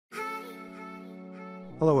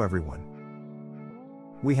Hello everyone.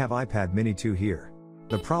 We have iPad mini 2 here.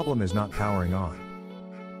 The problem is not powering on.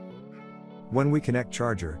 When we connect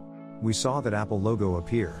charger, we saw that Apple logo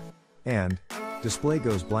appear, and display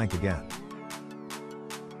goes blank again.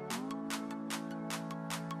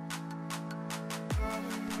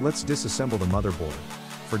 Let's disassemble the motherboard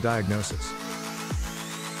for diagnosis.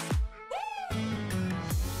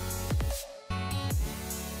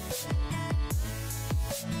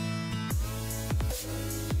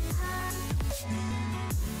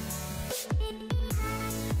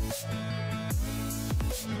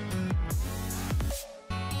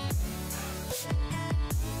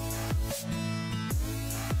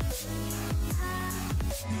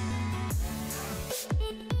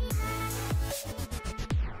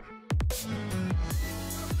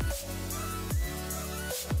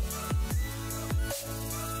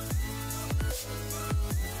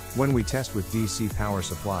 When we test with DC power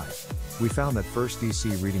supply, we found that first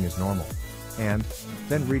DC reading is normal, and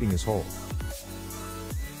then reading is hold.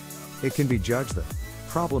 It can be judged the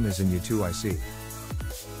problem is in U2 IC.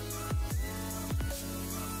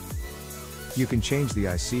 You can change the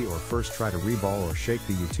IC or first try to reball or shake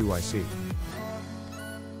the U2 IC.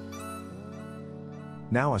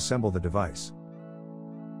 Now assemble the device.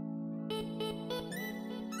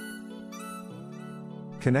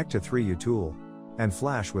 Connect to 3U tool and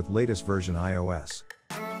flash with latest version iOS.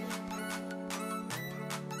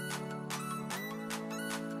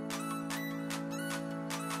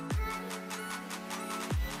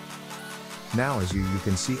 Now as you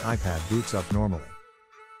can see iPad boots up normally.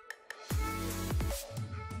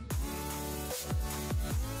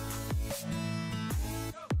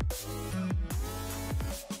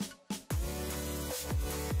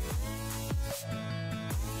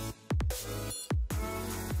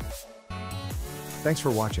 Thanks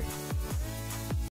for watching.